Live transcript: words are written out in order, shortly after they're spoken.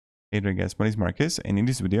Hey there guys, my name is Marcus, and in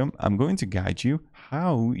this video I'm going to guide you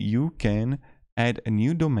how you can add a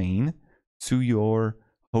new domain to your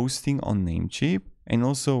hosting on Namecheap and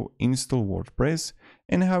also install WordPress,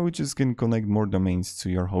 and how you just can connect more domains to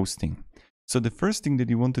your hosting. So the first thing that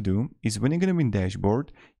you want to do is when you're going to be in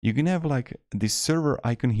dashboard, you're going to have like this server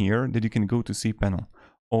icon here that you can go to cPanel,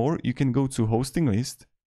 or you can go to hosting list,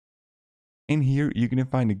 and here you're going to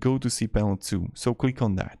find the go to cPanel too. So click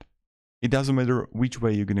on that. It doesn't matter which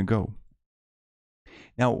way you're going to go.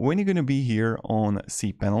 Now, when you're going to be here on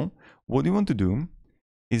cPanel, what you want to do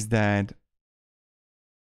is that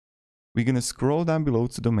we're going to scroll down below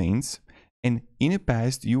to domains. And in the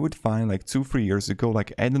past, you would find like 2-3 years ago,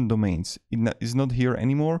 like add-on domains. It's not here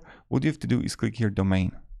anymore. What you have to do is click here,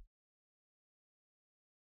 domain.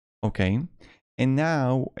 Okay. And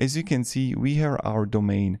now, as you can see, we have our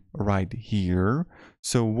domain right here.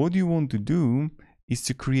 So what you want to do is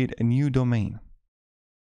to create a new domain.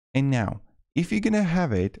 And now, if you're gonna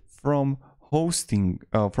have it from hosting,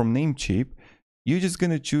 from Namecheap, you're just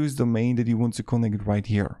gonna choose domain that you want to connect right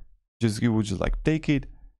here. You would just like take it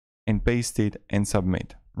and paste it and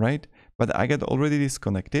submit, right? But I got already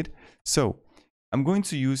disconnected. So I'm going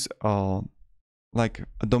to use like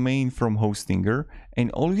a domain from Hostinger,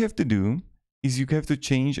 and all you have to do is you have to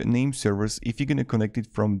change name servers if you're gonna connect it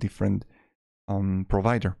from different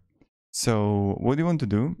provider. So what you want to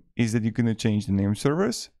do is that you're going to change the name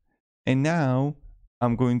servers, and now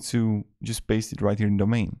I'm going to just paste it right here in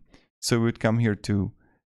domain. So we would come here to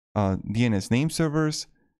DNS name servers,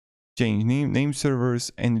 change name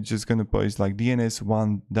servers, and it's just going to post like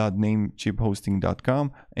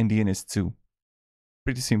dns1.namecheaphosting.com and DNS2.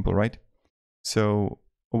 Pretty simple, right? So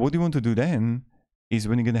what you want to do then is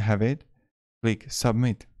when you're going to have it, click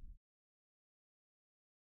submit.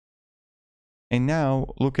 And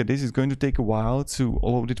now, look at this, it's going to take a while to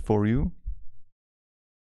load it for you.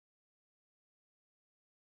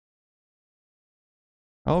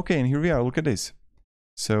 Okay, and here we are, look at this.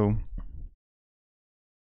 So,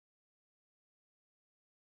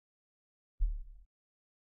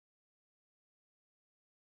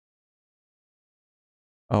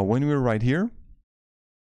 when we're right here,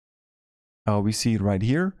 we see it right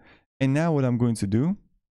here. And now what I'm going to do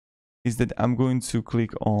is that I'm going to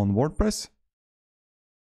click on WordPress.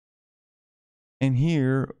 And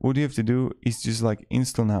here, what you have to do is just like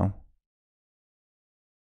install now.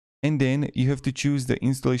 And then you have to choose the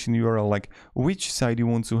installation URL, like which site you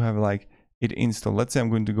want to have like it installed. Let's say I'm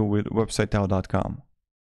going to go with websitetow.com.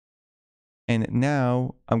 And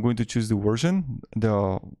now I'm going to choose the version,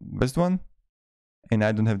 the best one. And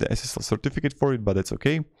I don't have the SSL certificate for it, but that's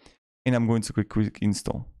okay. And I'm going to click quick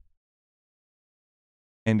install.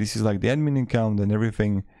 And this is like the admin account and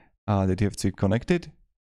everything that you have to connect it.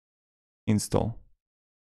 Install.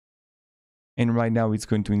 And right now it's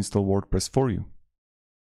going to install WordPress for you.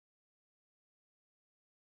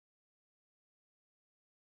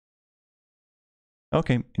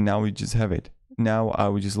 Okay, and now we just have it. Now I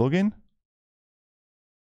will just log in.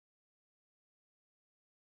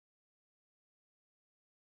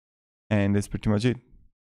 And that's pretty much it.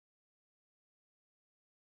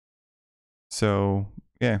 So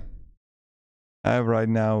yeah, I have right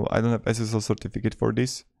now, I don't have SSL certificate for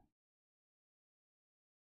this,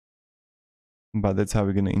 but that's how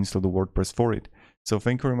we're going to install the WordPress for it. So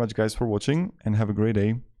thank you very much guys for watching, and have a great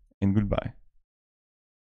day, and goodbye.